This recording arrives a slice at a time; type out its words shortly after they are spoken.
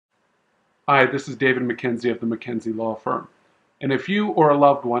Hi, this is David McKenzie of the McKenzie Law Firm. And if you or a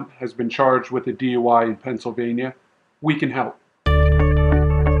loved one has been charged with a DUI in Pennsylvania, we can help.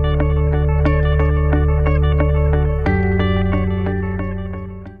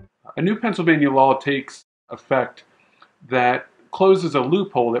 A new Pennsylvania law takes effect that closes a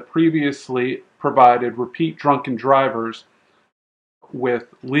loophole that previously provided repeat drunken drivers with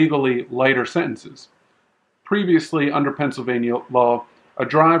legally lighter sentences. Previously, under Pennsylvania law, a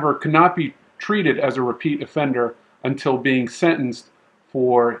driver could not be treated as a repeat offender until being sentenced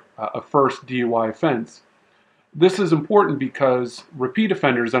for a first DUI offense. This is important because repeat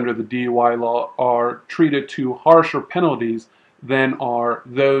offenders under the DUI law are treated to harsher penalties than are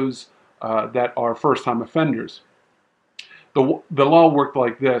those that are first-time offenders. The law worked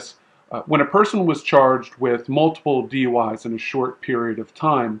like this. When a person was charged with multiple DUIs in a short period of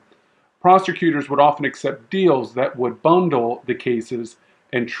time, prosecutors would often accept deals that would bundle the cases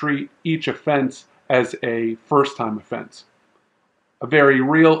and treat each offense as a first-time offense. A very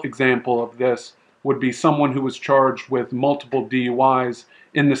real example of this would be someone who was charged with multiple DUIs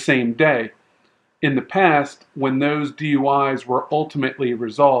in the same day. In the past, when those DUIs were ultimately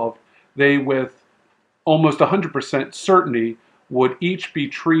resolved, they with almost 100% certainty would each be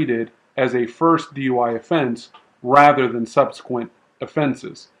treated as a first DUI offense rather than subsequent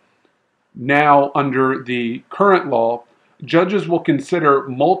offenses. Now, under the current law, judges will consider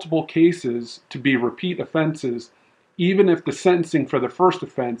multiple cases to be repeat offenses even if the sentencing for the first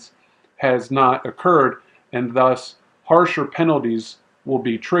offense has not occurred, and thus harsher penalties will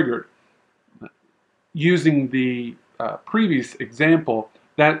be triggered. Using the previous example,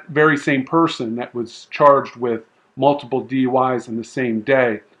 that very same person that was charged with multiple DUIs in the same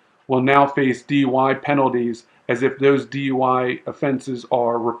day will now face DUI penalties as if those DUI offenses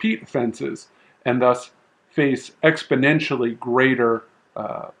are repeat offenses, and thus face exponentially greater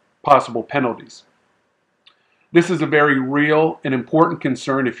possible penalties. This is a very real and important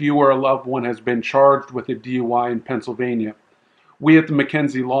concern if you or a loved one has been charged with a DUI in Pennsylvania. We at the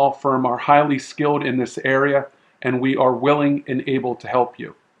McKenzie Law Firm are highly skilled in this area, and we are willing and able to help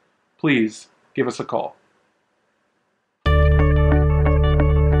you. Please give us a call.